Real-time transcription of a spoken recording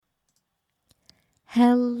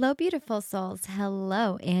Hello, beautiful souls.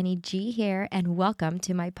 Hello, Annie G here, and welcome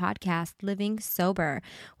to my podcast, Living Sober,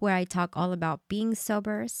 where I talk all about being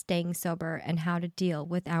sober, staying sober, and how to deal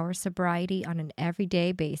with our sobriety on an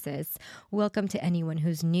everyday basis. Welcome to anyone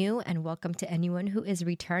who's new, and welcome to anyone who is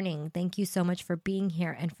returning. Thank you so much for being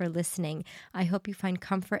here and for listening. I hope you find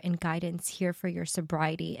comfort and guidance here for your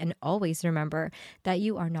sobriety, and always remember that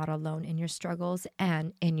you are not alone in your struggles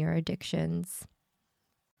and in your addictions.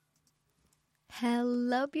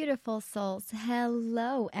 Hello, beautiful souls.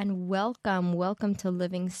 Hello and welcome. Welcome to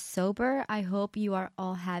Living Sober. I hope you are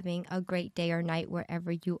all having a great day or night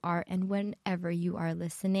wherever you are and whenever you are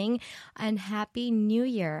listening. And Happy New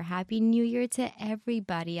Year. Happy New Year to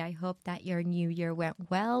everybody. I hope that your new year went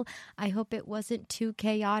well. I hope it wasn't too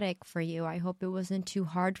chaotic for you. I hope it wasn't too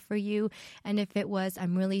hard for you. And if it was,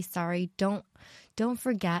 I'm really sorry. Don't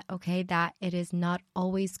forget, okay, that it is not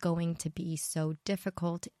always going to be so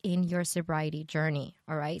difficult in your sobriety journey,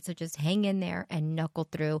 all right? So just hang in there and knuckle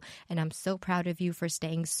through. And I'm so proud of you for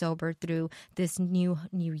staying sober through this New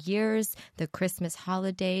Year's, the Christmas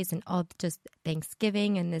holidays, and all just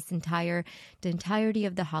Thanksgiving and the entirety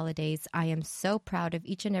of the holidays. I am so proud of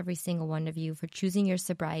each and every single one of you for choosing your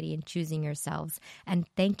sobriety and choosing yourselves. And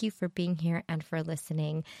thank you for being here and for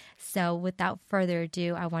listening. So without further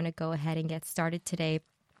ado, I want to go ahead and get started today.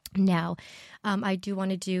 Now, I do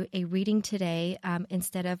want to do a reading today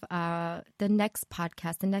instead of the next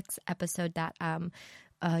podcast. The next episode that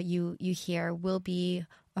you hear will be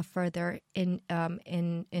a further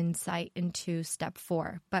insight into step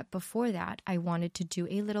 4. But before that, I wanted to do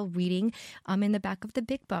a little reading in the back of the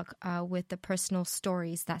big book with the personal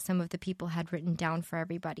stories that some of the people had written down for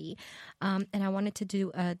everybody. And I wanted to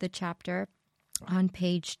do the chapter on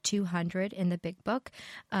page 200 in the big book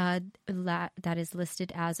that is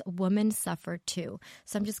listed as Women Suffer Too.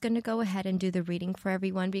 So I'm just going to go ahead and do the reading for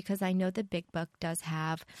everyone because I know the big book does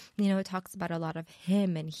have, it talks about a lot of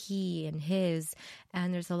him and he and his,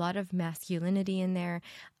 and there's a lot of masculinity in there.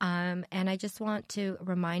 And I just want to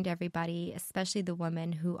remind everybody, especially the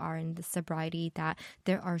women who are in the sobriety, that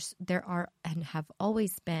there are and have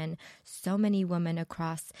always been so many women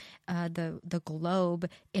across the globe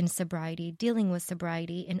in sobriety, dealing with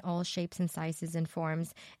sobriety in all shapes and sizes and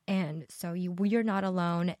forms. And so you're not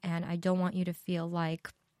alone. And I don't want you to feel like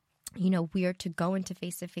we are to go into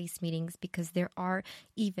face-to-face meetings because there are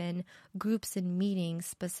even groups and meetings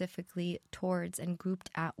specifically towards and grouped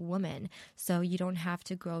at women. So you don't have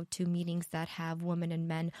to go to meetings that have women and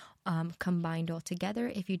men combined all together.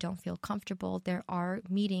 If you don't feel comfortable, there are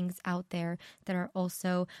meetings out there that are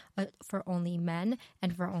also for only men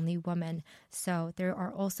and for only women. So there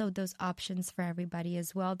are also those options for everybody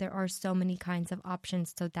as well. There are so many kinds of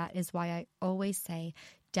options. So that is why I always say,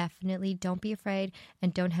 definitely don't be afraid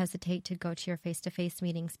and don't hesitate to go to your face-to-face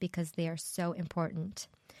meetings because they are so important.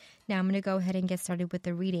 Now I'm going to go ahead and get started with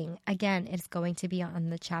the reading. Again, it's going to be on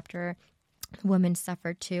the chapter Women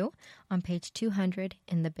Suffer Too on page 200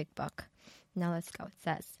 in the big book. Now let's go. It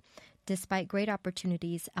says, despite great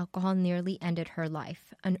opportunities, alcohol nearly ended her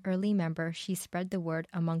life. An early member, she spread the word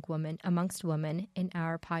amongst women in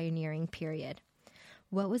our pioneering period.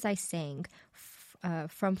 What was I saying?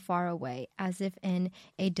 From far away, as if in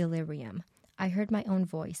a delirium. I heard my own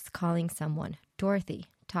voice calling someone, Dorothy,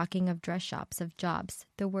 talking of dress shops, of jobs.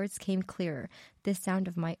 The words came clearer. This sound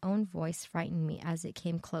of my own voice frightened me as it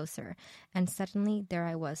came closer. And suddenly there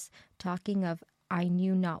I was, talking of I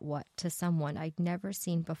knew not what to someone I'd never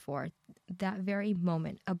seen before. That very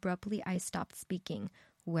moment, abruptly I stopped speaking.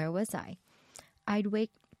 Where was I? I'd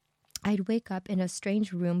wake up in a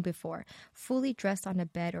strange room before, fully dressed on a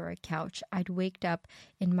bed or a couch. I'd waked up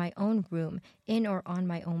in my own room, in or on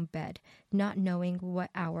my own bed, not knowing what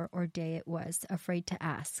hour or day it was, afraid to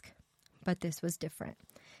ask. But this was different.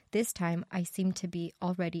 This time I seemed to be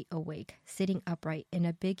already awake, sitting upright in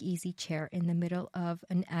a big easy chair in the middle of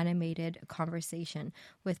an animated conversation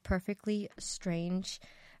with perfectly strange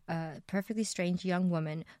young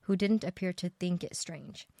woman who didn't appear to think it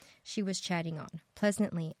strange. She was chatting on,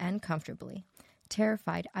 pleasantly and comfortably.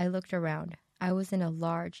 Terrified, I looked around. I was in a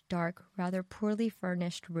large, dark, rather poorly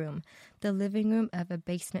furnished room, the living room of a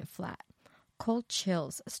basement flat. Cold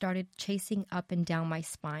chills started chasing up and down my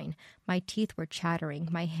spine. My teeth were chattering,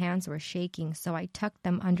 my hands were shaking, so I tucked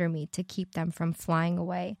them under me to keep them from flying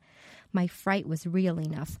away. My fright was real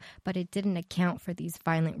enough, but it didn't account for these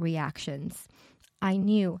violent reactions. I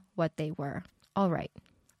knew what they were. All right,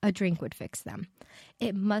 a drink would fix them.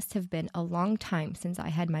 It must have been a long time since I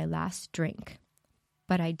had my last drink.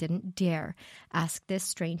 But I didn't dare ask this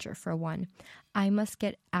stranger for one. I must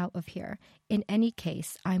get out of here. In any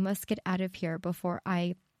case, I must get out of here before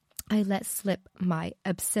I I let slip my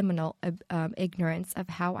abysmal ignorance of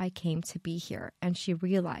how I came to be here, and she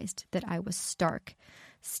realized that I was stark,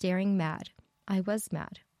 staring mad. I was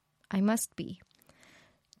mad. I must be.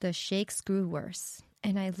 The shakes grew worse,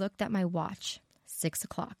 and I looked at my watch. 6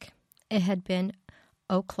 o'clock. It had been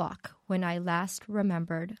o'clock when I last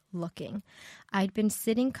remembered looking. I'd been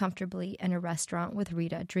sitting comfortably in a restaurant with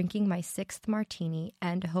Rita, drinking my 6th martini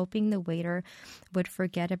and hoping the waiter would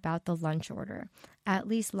forget about the lunch order, at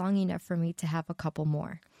least long enough for me to have a couple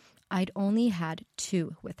more. I'd only had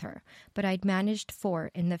 2 with her, but I'd managed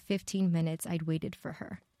 4 in the 15 minutes I'd waited for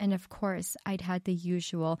her. And of course, I'd had the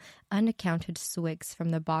usual unaccounted swigs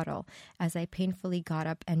from the bottle as I painfully got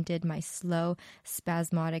up and did my slow,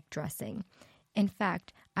 spasmodic dressing. In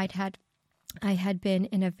fact, I had been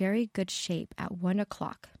in a very good shape at 1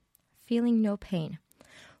 o'clock, feeling no pain.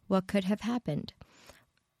 What could have happened?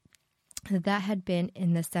 That had been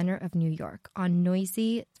in the center of New York, on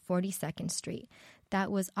noisy 42nd Street. That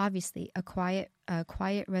was obviously a quiet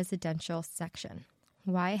residential section.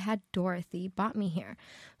 Why had Dorothy brought me here?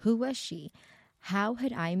 Who was she? How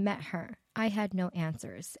had I met her? I had no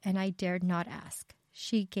answers, and I dared not ask.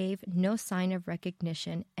 She gave no sign of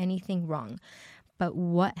recognition anything wrong. But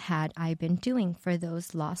what had I been doing for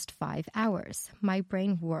those lost 5 hours? My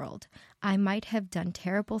brain whirled. I might have done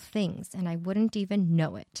terrible things, and I wouldn't even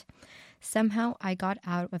know it. Somehow I got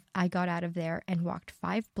out of there and walked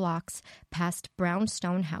 5 blocks past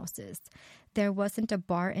brownstone houses. There wasn't a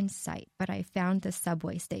bar in sight, but I found the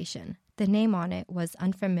subway station. The name on it was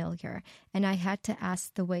unfamiliar, and I had to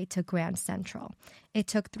ask the way to Grand Central. It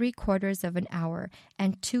took 3/4 of an hour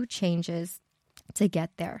and 2 changes to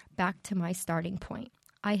get there, back to my starting point.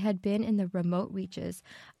 I had been in the remote reaches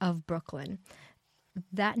of Brooklyn.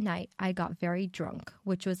 That night I got very drunk,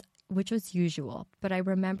 which was usual, but I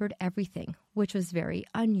remembered everything, which was very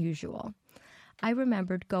unusual. I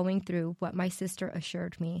remembered going through what my sister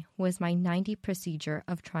assured me was my 90 procedure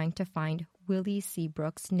of trying to find Willie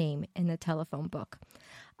Seabrook's name in the telephone book.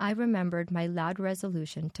 I remembered my loud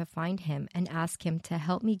resolution to find him and ask him to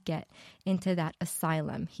help me get into that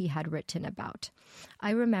asylum he had written about. I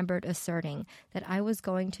remembered asserting that I was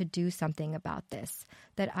going to do something about this,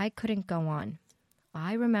 that I couldn't go on.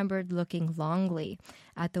 I remembered looking longly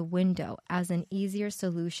at the window as an easier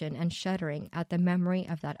solution and shuddering at the memory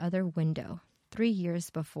of that other window 3 years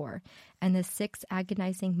before and the 6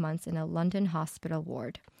 agonizing months in a London hospital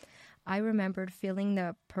ward. I remembered filling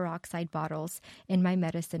the peroxide bottles in my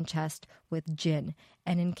medicine chest with gin,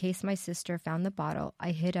 and in case my sister found the bottle,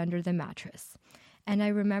 I hid under the mattress. And I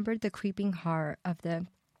remembered the creeping horror of the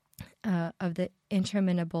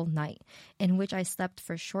interminable night, in which I slept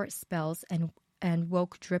for short spells and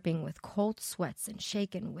woke dripping with cold sweats and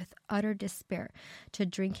shaken with utter despair to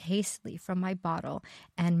drink hastily from my bottle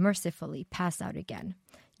and mercifully pass out again.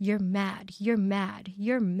 "You're mad, you're mad,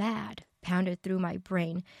 you're mad," pounded through my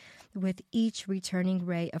brain with each returning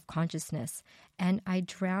ray of consciousness, and I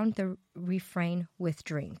drowned the refrain with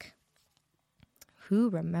drink. Who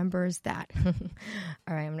remembers that? All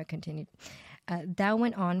right, I'm going to continue. That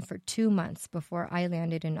went on for 2 months before I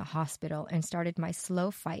landed in a hospital and started my slow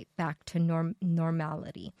fight back to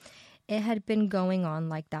normality. It had been going on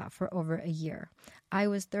like that for over a year. I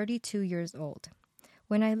was 32 years old.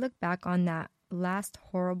 When I look back on that last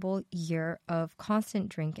horrible year of constant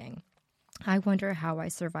drinking, I wonder how I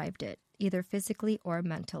survived it, either physically or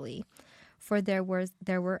mentally. For there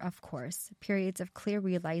were, of course, periods of clear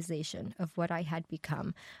realization of what I had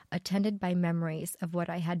become, attended by memories of what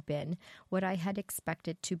I had been, what I had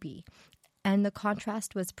expected to be. And the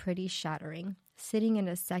contrast was pretty shattering. Sitting in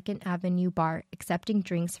a Second Avenue bar, accepting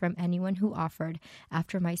drinks from anyone who offered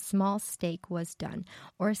after my small steak was done,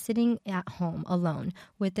 or sitting at home alone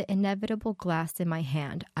with the inevitable glass in my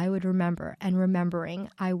hand, I would remember, and remembering,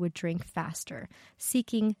 I would drink faster,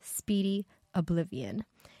 seeking speedy oblivion.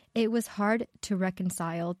 It was hard to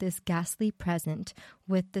reconcile this ghastly present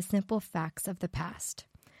with the simple facts of the past.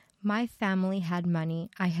 My family had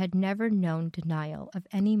money. I had never known denial of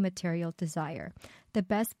any material desire. The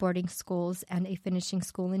best boarding schools and a finishing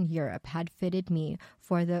school in Europe had fitted me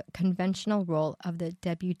for the conventional role of the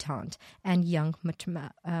debutante and young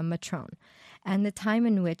matrone. And the time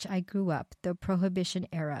in which I grew up, the Prohibition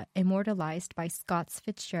era, immortalized by Scott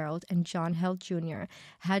Fitzgerald and John Hill Jr.,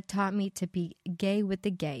 had taught me to be gay with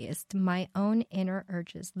the gayest. My own inner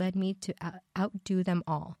urges led me to outdo them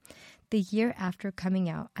all. The year after coming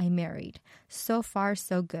out, I married. So far,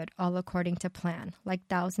 so good, all according to plan, like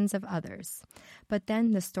thousands of others. But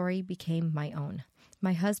then the story became my own.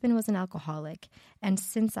 My husband was an alcoholic, and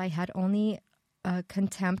since I had only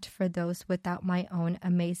contempt for those without my own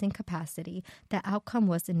amazing capacity, the outcome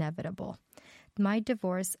was inevitable. My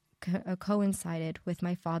divorce coincided with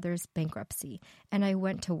my father's bankruptcy, and I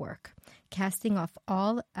went to work, casting off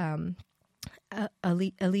all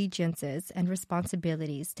allegiances and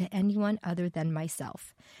responsibilities to anyone other than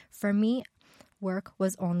myself. For me, work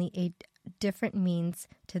was only a different means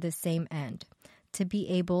to the same end, to be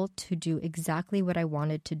able to do exactly what I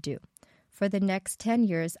wanted to do. For the next 10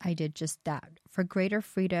 years, I did just that. For greater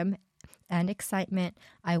freedom and excitement,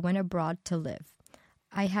 I went abroad to live.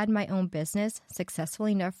 I had my own business, successful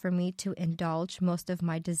enough for me to indulge most of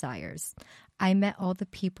my desires. I met all the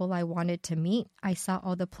people I wanted to meet. I saw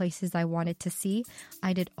all the places I wanted to see.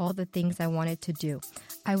 I did all the things I wanted to do.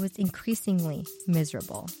 I was increasingly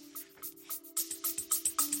miserable.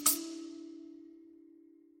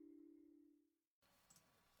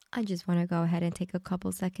 I just want to go ahead and take a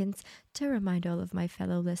couple seconds to remind all of my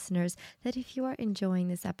fellow listeners that if you are enjoying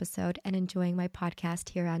this episode and enjoying my podcast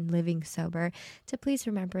here on Living Sober, to please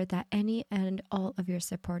remember that any and all of your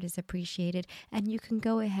support is appreciated, and you can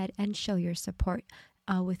go ahead and show your support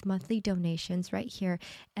with monthly donations right here.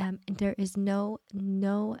 There is no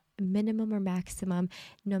minimum or maximum,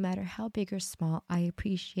 no matter how big or small. I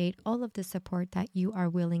appreciate all of the support that you are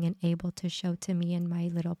willing and able to show to me in my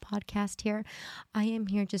little podcast here. I am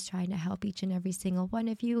here just trying to help each and every single one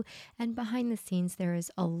of you. And behind the scenes, there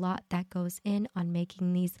is a lot that goes in on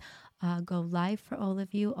making these go live for all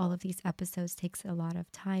of you. All of these episodes takes a lot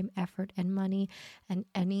of time, effort, and money, and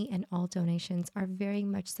any and all donations are very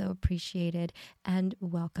much so appreciated and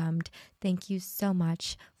welcomed. Thank you so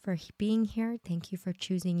much for being here. Thank you for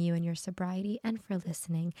choosing you and your sobriety, and for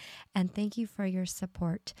listening. And thank you for your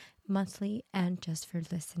support monthly and just for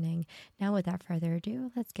listening. Now, without further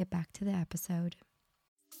ado, let's get back to the episode.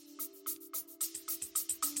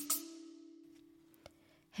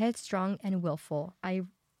 Headstrong and willful, I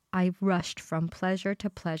rushed from pleasure to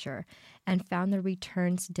pleasure and found the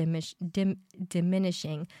returns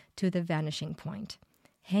diminishing to the vanishing point.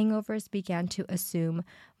 Hangovers began to assume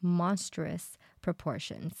monstrous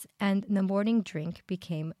proportions, and the morning drink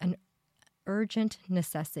became an urgent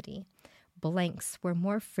necessity. Blanks were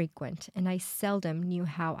more frequent, and I seldom knew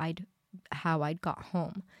how I'd got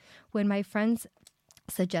home. When my friends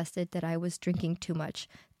suggested that I was drinking too much,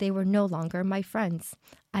 they were no longer my friends.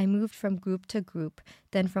 I moved from group to group,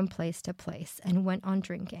 then from place to place, and went on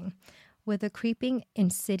drinking. With a creeping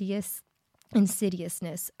insidiousness,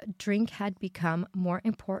 drink had become more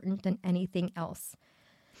important than anything else.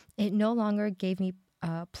 It no longer gave me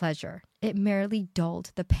pleasure. It merely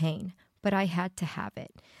dulled the pain, but I had to have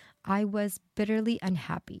it. I was bitterly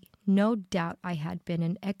unhappy. No doubt I had been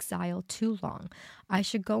in exile too long. I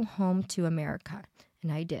should go home to America,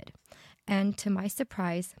 and I did. And to my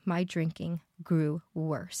surprise, my drinking grew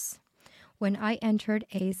worse. When I entered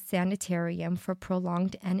a sanitarium for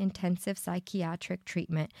prolonged and intensive psychiatric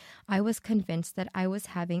treatment, I was convinced that I was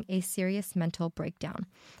having a serious mental breakdown.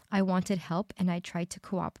 I wanted help, and I tried to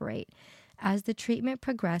cooperate. As the treatment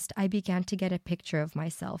progressed, I began to get a picture of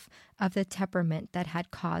myself, of the temperament that had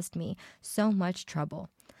caused me so much trouble.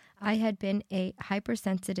 I had been a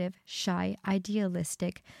hypersensitive, shy,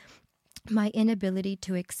 idealistic. My inability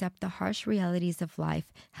to accept the harsh realities of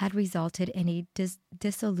life had resulted in a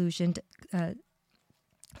disillusioned. I'm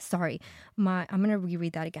going to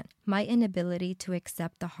reread that again. My inability to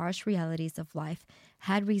accept the harsh realities of life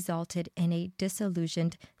had resulted in a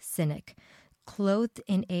disillusioned cynic, clothed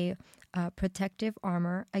in a protective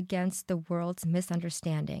armor against the world's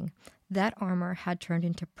misunderstanding. That armor had turned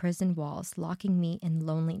into prison walls, locking me in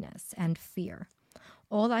loneliness and fear.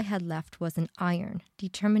 All I had left was an iron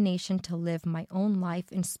determination to live my own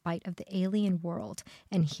life in spite of the alien world,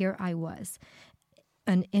 and here I was,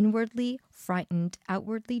 an inwardly frightened,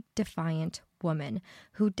 outwardly defiant woman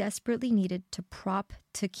who desperately needed to prop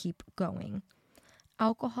to keep going.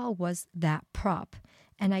 Alcohol was that prop,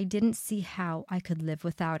 and I didn't see how I could live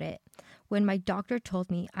without it. When my doctor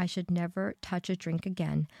told me I should never touch a drink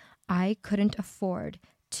again, I couldn't afford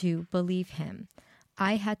to believe him.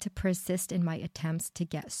 I had to persist in my attempts to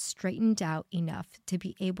get straightened out enough to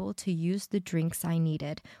be able to use the drinks I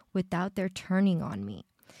needed without their turning on me.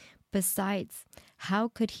 Besides, how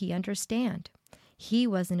could he understand? He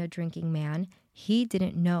wasn't a drinking man. He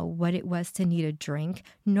didn't know what it was to need a drink,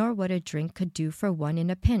 nor what a drink could do for one in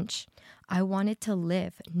a pinch. I wanted to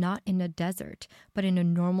live not in a desert, but in a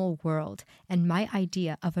normal world, and my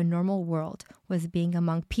idea of a normal world was being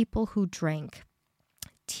among people who drank.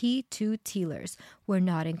 T2-Tealers were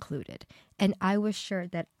not included, and I was sure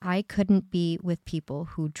that I couldn't be with people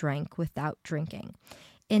who drank without drinking.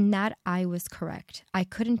 In that, I was correct. I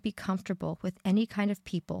couldn't be comfortable with any kind of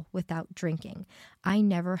people without drinking. I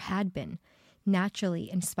never had been.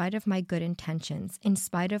 Naturally, in spite of my good intentions, in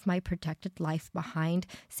spite of my protected life behind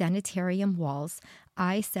sanitarium walls,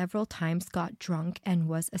 I several times got drunk and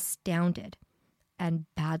was astounded and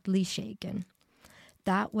badly shaken.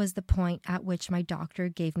 That was the point at which my doctor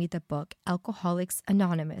gave me the book Alcoholics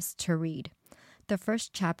Anonymous to read. The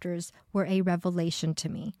first chapters were a revelation to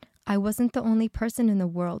me. I wasn't the only person in the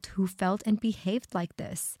world who felt and behaved like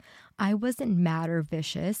this. I wasn't mad or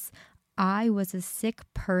vicious. I was a sick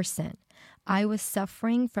person. I was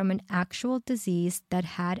suffering from an actual disease that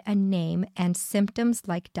had a name and symptoms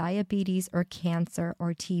like diabetes or cancer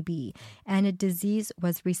or TB, and a disease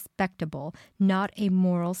was respectable, not a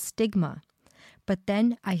moral stigma. But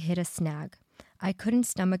then I hit a snag. I couldn't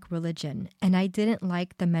stomach religion, and I didn't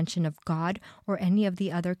like the mention of God or any of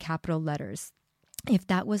the other capital letters. If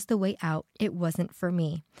that was the way out, it wasn't for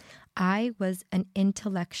me. I was an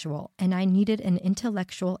intellectual, and I needed an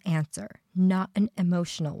intellectual answer, not an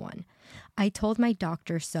emotional one. I told my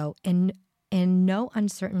doctor so in no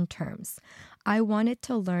uncertain terms. I wanted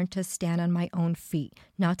to learn to stand on my own feet,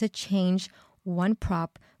 not to change one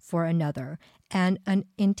prop for another, and an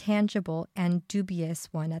intangible and dubious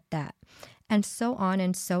one at that. And so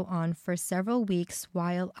on for several weeks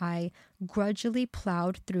while I grudgingly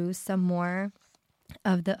plowed through some more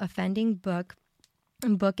of the offending book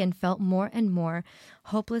and felt more and more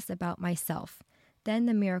hopeless about myself. Then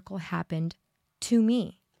the miracle happened to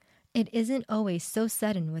me. It isn't always so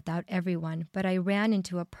sudden without everyone, but I ran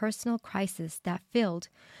into a personal crisis that filled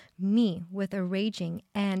me with a raging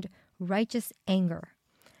and righteous anger.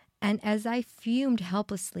 And as I fumed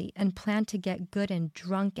helplessly and planned to get good and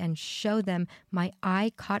drunk and show them, my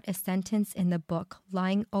eye caught a sentence in the book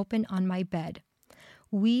lying open on my bed.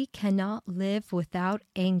 We cannot live without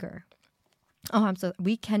anger.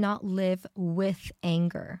 We cannot live with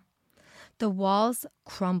anger. The walls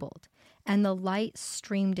crumbled and the light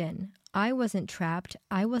streamed in. I wasn't trapped.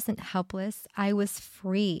 I wasn't helpless. I was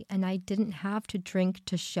free, and I didn't have to drink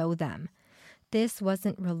to show them. This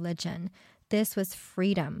wasn't religion. This was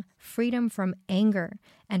freedom. Freedom from anger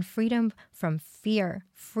and freedom from fear.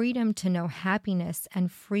 Freedom to know happiness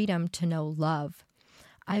and freedom to know love.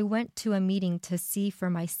 I went to a meeting to see for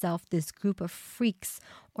myself this group of freaks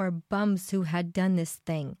or bums who had done this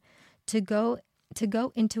thing. To go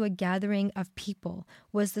into a gathering of people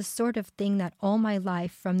was the sort of thing that all my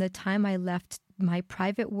life, from the time I left my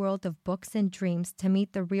private world of books and dreams to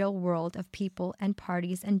meet the real world of people and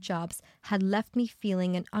parties and jobs, had left me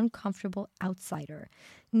feeling an uncomfortable outsider,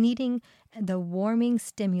 needing the warming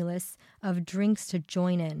stimulus of drinks to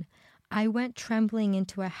join in. I went trembling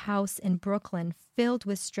into a house in Brooklyn filled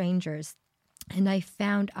with strangers, and I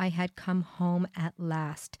found I had come home at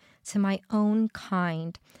last, to my own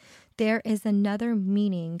kind. There is another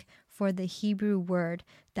meaning for the Hebrew word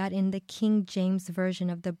that in the King James Version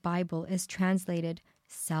of the Bible is translated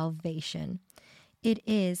salvation. It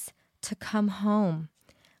is to come home.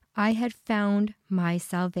 I had found my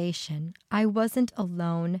salvation. I wasn't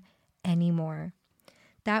alone anymore.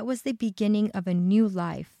 That was the beginning of a new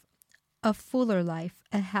life, a fuller life,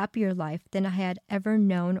 a happier life than I had ever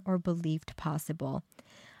known or believed possible.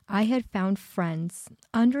 I had found friends,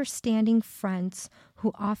 understanding friends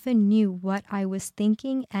who often knew what I was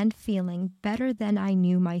thinking and feeling better than I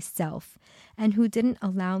knew myself, and who didn't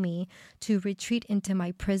allow me to retreat into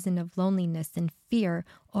my prison of loneliness and fear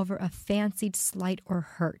over a fancied slight or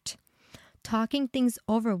hurt. Talking things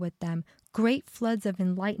over with them, great floods of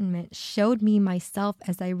enlightenment showed me myself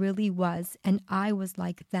as I really was, and I was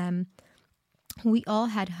like them. We all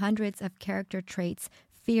had hundreds of character traits,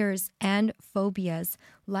 fears and phobias,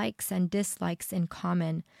 likes and dislikes in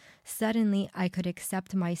common. Suddenly, I could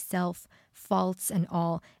accept myself, faults and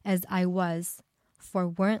all, as I was. For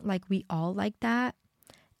weren't like we all like that?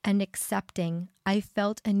 And accepting, I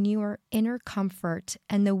felt a newer inner comfort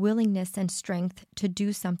and the willingness and strength to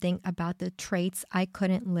do something about the traits I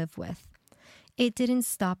couldn't live with. It didn't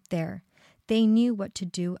stop there. They knew what to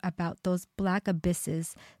do about those black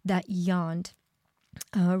abysses that yawned,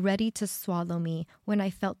 ready to swallow me when I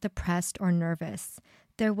felt depressed or nervous.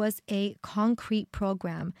 There was a concrete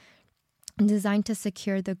program designed to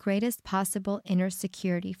secure the greatest possible inner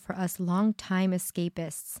security for us long-time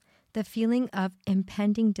escapists. The feeling of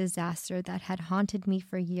impending disaster that had haunted me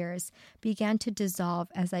for years began to dissolve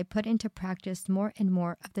as I put into practice more and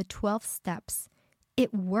more of the 12 steps.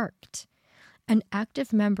 It worked. An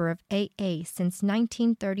active member of AA since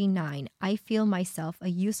 1939, I feel myself a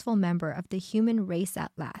useful member of the human race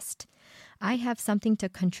at last. I have something to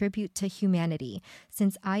contribute to humanity,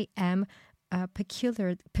 since I am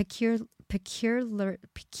peculiarly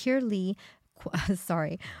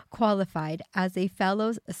qualified as a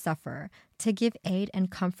fellow sufferer to give aid and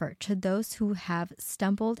comfort to those who have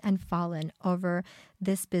stumbled and fallen over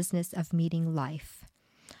this business of meeting life.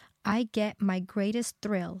 I get my greatest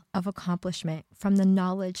thrill of accomplishment from the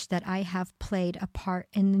knowledge that I have played a part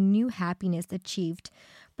in the new happiness achieved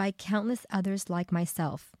by countless others like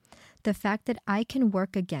myself. The fact that I can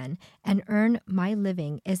work again and earn my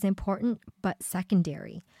living is important but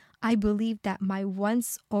secondary. I believe that my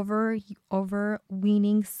once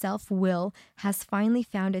overweening self-will has finally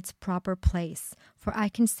found its proper place, for I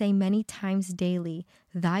can say many times daily,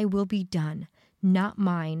 "Thy will be done, not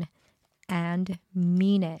mine," and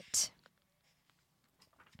mean it.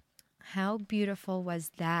 How beautiful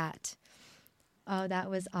was that? Oh, that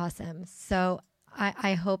was awesome. So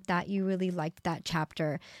I hope that you really liked that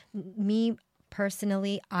chapter. Me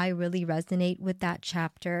personally, I really resonate with that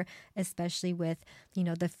chapter, especially with,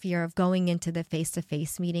 the fear of going into the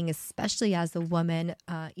face-to-face meeting, especially as a woman,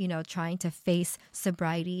 trying to face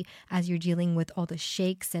sobriety as you're dealing with all the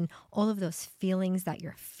shakes and all of those feelings that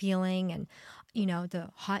you're feeling, and, the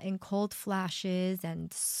hot and cold flashes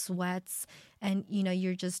and sweats, and,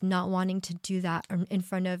 you're just not wanting to do that in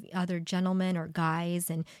front of other gentlemen or guys,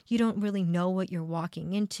 and you don't really know what you're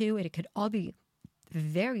walking into. It could all be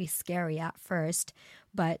very scary at first,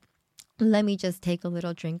 but let me just take a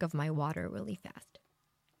little drink of my water really fast.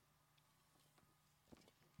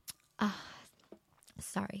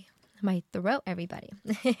 Sorry, my throat, everybody.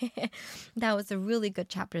 That was a really good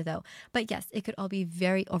chapter though. But yes, it could all be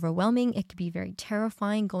very overwhelming. It could be very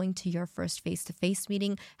terrifying going to your first face-to-face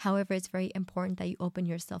meeting. However, it's very important that you open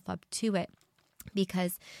yourself up to it,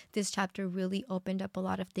 because this chapter really opened up a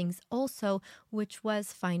lot of things also, which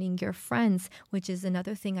was finding your friends, which is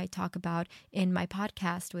another thing I talk about in my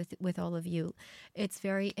podcast with all of you. It's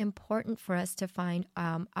very important for us to find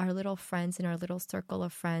our little friends in our little circle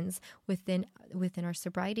of friends within our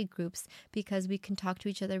sobriety groups, because we can talk to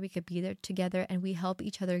each other, we could be there together, and we help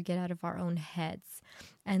each other get out of our own heads.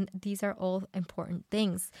 And these are all important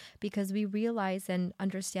things, because we realize and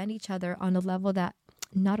understand each other on a level that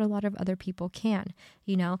not a lot of other people can,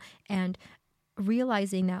 and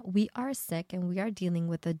realizing that we are sick and we are dealing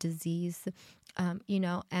with a disease, and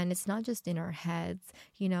it's not just in our heads.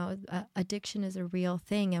 Addiction is a real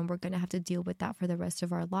thing, and we're going to have to deal with that for the rest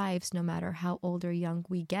of our lives, no matter how old or young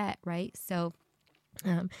we get, right? So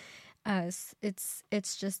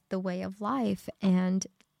it's just the way of life, and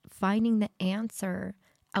finding the answer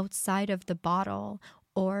outside of the bottle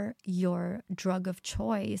or your drug of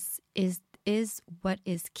choice is what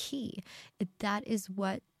is key. That is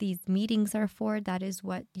what these meetings are for. That is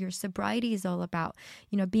what your sobriety is all about.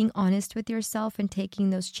 Being honest with yourself and taking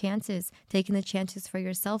the chances for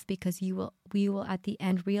yourself, because we will at the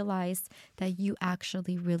end realize that you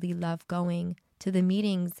actually really love going to the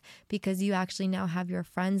meetings, because you actually now have your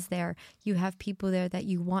friends there. You have people there that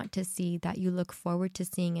you want to see, that you look forward to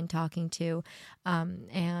seeing and talking to,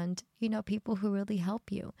 and people who really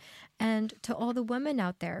help you. And to all the women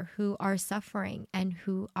out there who are suffering and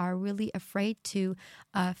who are really afraid to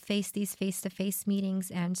face these face-to-face meetings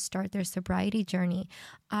and start their sobriety journey,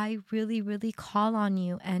 I really, really call on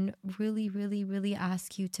you and really, really, really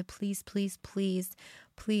ask you to please, please, please,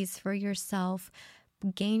 please, for yourself,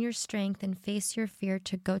 gain your strength and face your fear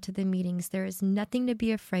to go to the meetings. There is nothing to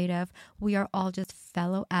be afraid of. We are all just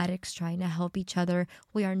fellow addicts trying to help each other.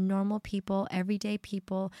 We are normal people, everyday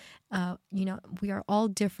people. We are all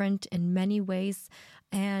different in many ways,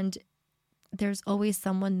 and there's always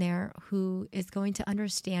someone there who is going to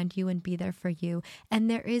understand you and be there for you. And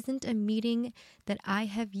there isn't a meeting that I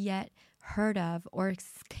have yet heard of or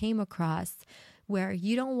came across where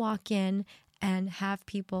you don't walk in and have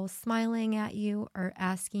people smiling at you or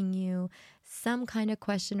asking you some kind of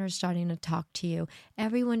question or starting to talk to you.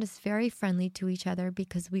 Everyone is very friendly to each other,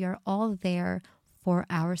 because we are all there for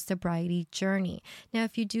our sobriety journey. Now,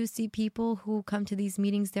 if you do see people who come to these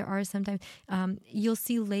meetings, there are sometimes, you'll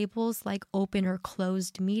see labels like open or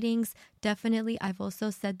closed meetings. Definitely, I've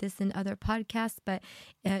also said this in other podcasts, but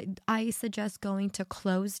I suggest going to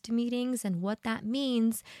closed meetings. And what that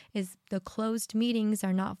means is the closed meetings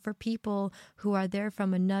are not for people who are there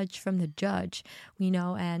from a nudge from the judge,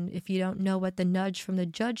 and if you don't know what the nudge from the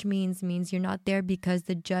judge means you're not there because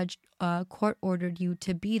the judge court ordered you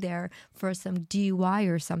to be there for some DUI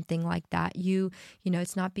or something like that.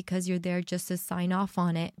 It's not because you're there just to sign off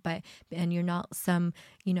on it, and you're not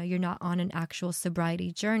you're not on an actual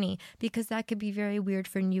sobriety journey, because that could be very weird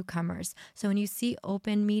for newcomers. So when you see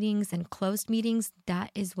open meetings and closed meetings,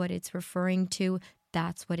 that is what it's referring to.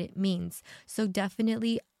 That's what it means. So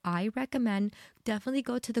definitely I recommend definitely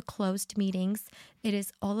go to the closed meetings. It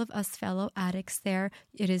is all of us fellow addicts there.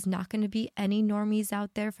 It is not going to be any normies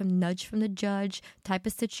out there from nudge from the judge type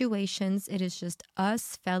of situations. It is just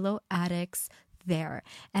us fellow addicts there.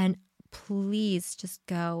 And please just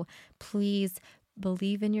go. Please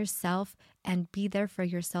believe in yourself and be there for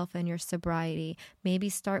yourself and your sobriety. Maybe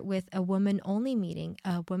start with a woman-only meeting,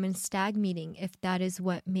 a women stag meeting, if that is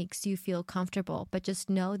what makes you feel comfortable. But just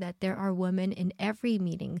know that there are women in every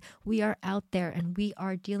meeting. We are out there and we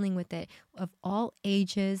are dealing with it of all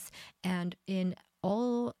ages and in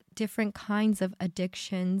all different kinds of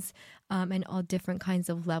addictions and all different kinds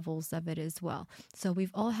of levels of it as well. So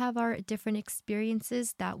we've all have our different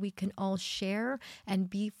experiences that we can all share and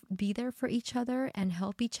be there for each other and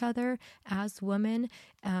help each other as women,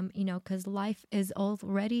 because life is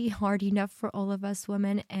already hard enough for all of us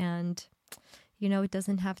women, and it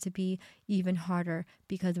doesn't have to be even harder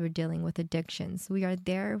because we're dealing with addictions. We are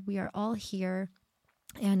there. We are all here.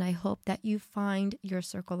 And I hope that you find your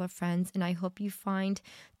circle of friends, and I hope you find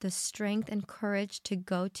the strength and courage to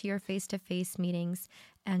go to your face-to-face meetings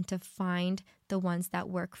and to find the ones that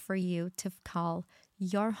work for you, to call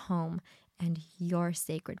your home and your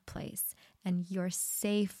sacred place and your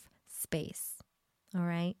safe space. All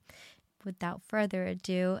right. Without further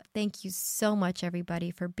ado, thank you so much,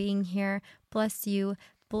 everybody, for being here. Bless you.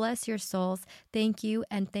 Bless your souls. Thank you.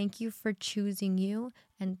 And thank you for choosing you.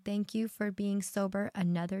 And thank you for being sober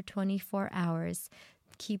another 24 hours.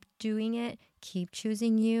 Keep doing it. Keep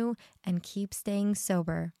choosing you and keep staying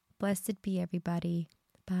sober. Blessed be everybody.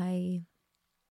 Bye.